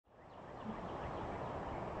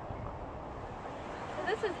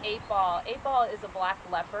this is 8-Ball. 8-Ball is a Black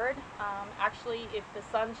Leopard. Actually, if the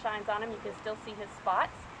sun shines on him, you can still see his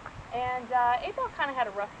spots. And 8-Ball kind of had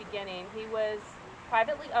a rough beginning. He was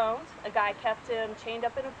privately owned. A guy kept him chained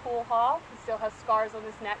up in a pool hall. He still has scars on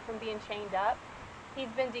his neck from being chained up. He's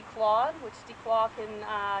been declawed, which declaw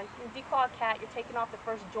a cat, you're taking off the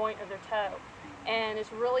first joint of their toe. And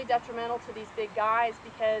it's really detrimental to these big guys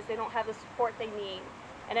because they don't have the support they need.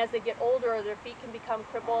 And as they get older, their feet can become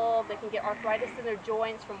crippled. They can get arthritis in their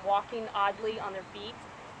joints from walking oddly on their feet.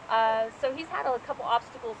 So he's had a couple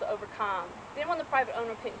obstacles to overcome. Then when the private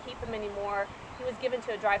owner couldn't keep him anymore, he was given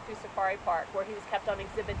to a drive-thru safari park where he was kept on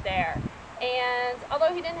exhibit there. And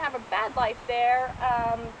although he didn't have a bad life there,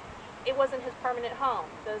 it wasn't his permanent home.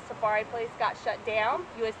 The safari place got shut down.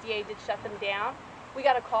 USDA did shut them down. We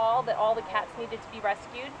got a call that all the cats needed to be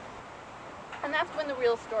rescued. And that's when the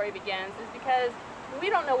real story begins, is because we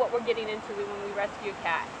don't know what we're getting into when we rescue a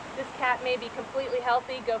cat. This cat may be completely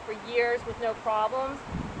healthy, go for years with no problems,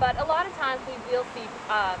 but a lot of times we will see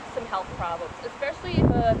some health problems, especially if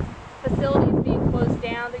a facility is being closed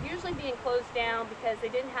down. They're usually being closed down because they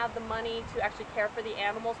didn't have the money to actually care for the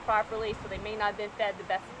animals properly, so they may not have been fed the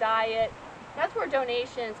best diet. That's where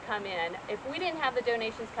donations come in. If we didn't have the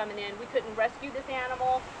donations coming in, we couldn't rescue this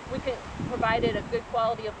animal, we couldn't provide it a good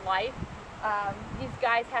quality of life. These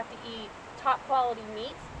guys have to eat top quality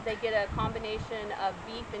meats. They get a combination of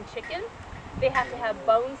beef and chicken. They have to have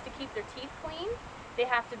bones to keep their teeth clean. They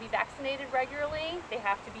have to be vaccinated regularly. They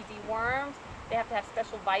have to be dewormed. They have to have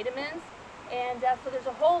special vitamins. And so there's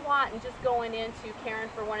a whole lot in just going into caring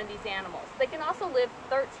for one of these animals. They can also live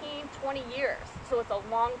 13, 20 years. So it's a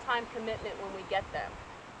long time commitment when we get them.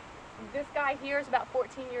 This guy here is about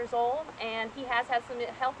 14 years old, and he has had some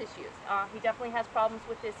health issues. He definitely has problems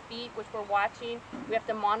with his feet, which we're watching. We have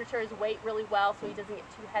to monitor his weight really well so he doesn't get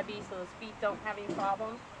too heavy, so his feet don't have any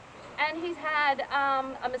problems. And he's had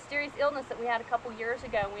a mysterious illness that we had a couple years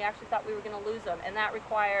ago, and we actually thought we were going to lose him, and that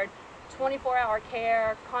required 24-hour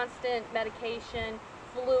care, constant medication,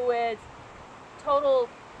 fluids, total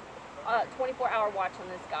 24-hour watch on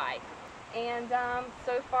this guy. And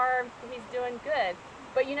so far, he's doing good.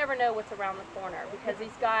 But you never know what's around the corner, because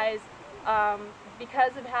these guys,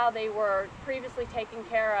 because of how they were previously taken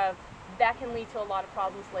care of, that can lead to a lot of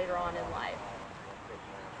problems later on in life.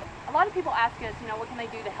 A lot of people ask us, what can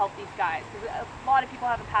they do to help these guys? Because a lot of people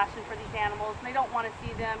have a passion for these animals, and they don't want to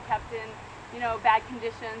see them kept in, bad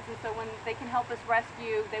conditions, and so when they can help us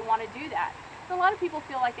rescue, they want to do that. So a lot of people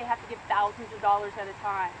feel like they have to give thousands of dollars at a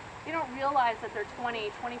time. They don't realize that their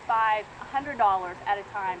 $20, $25, $100 at a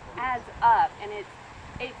time adds up, and it's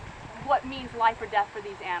what means life or death for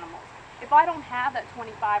these animals. If I don't have that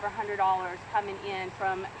 $25 or $100 coming in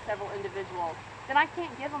from several individuals, then I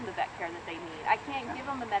can't give them the vet care that they need. I can't give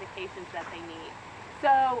them the medications that they need.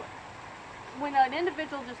 So when an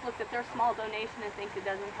individual just looks at their small donation and thinks it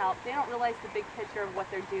doesn't help, they don't realize the big picture of what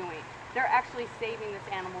they're doing. They're actually saving this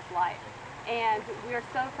animal's life. And we are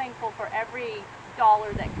so thankful for every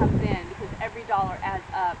dollar that comes in, because every dollar adds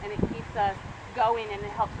up, and it keeps us going, and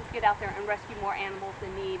it helps us get out there and rescue more animals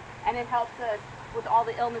in need, and it helps us with all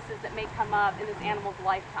the illnesses that may come up in this animal's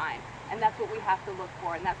lifetime. And that's what we have to look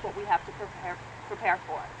for, and that's what we have to prepare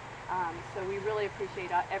for. So we really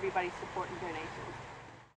appreciate everybody's support and donations.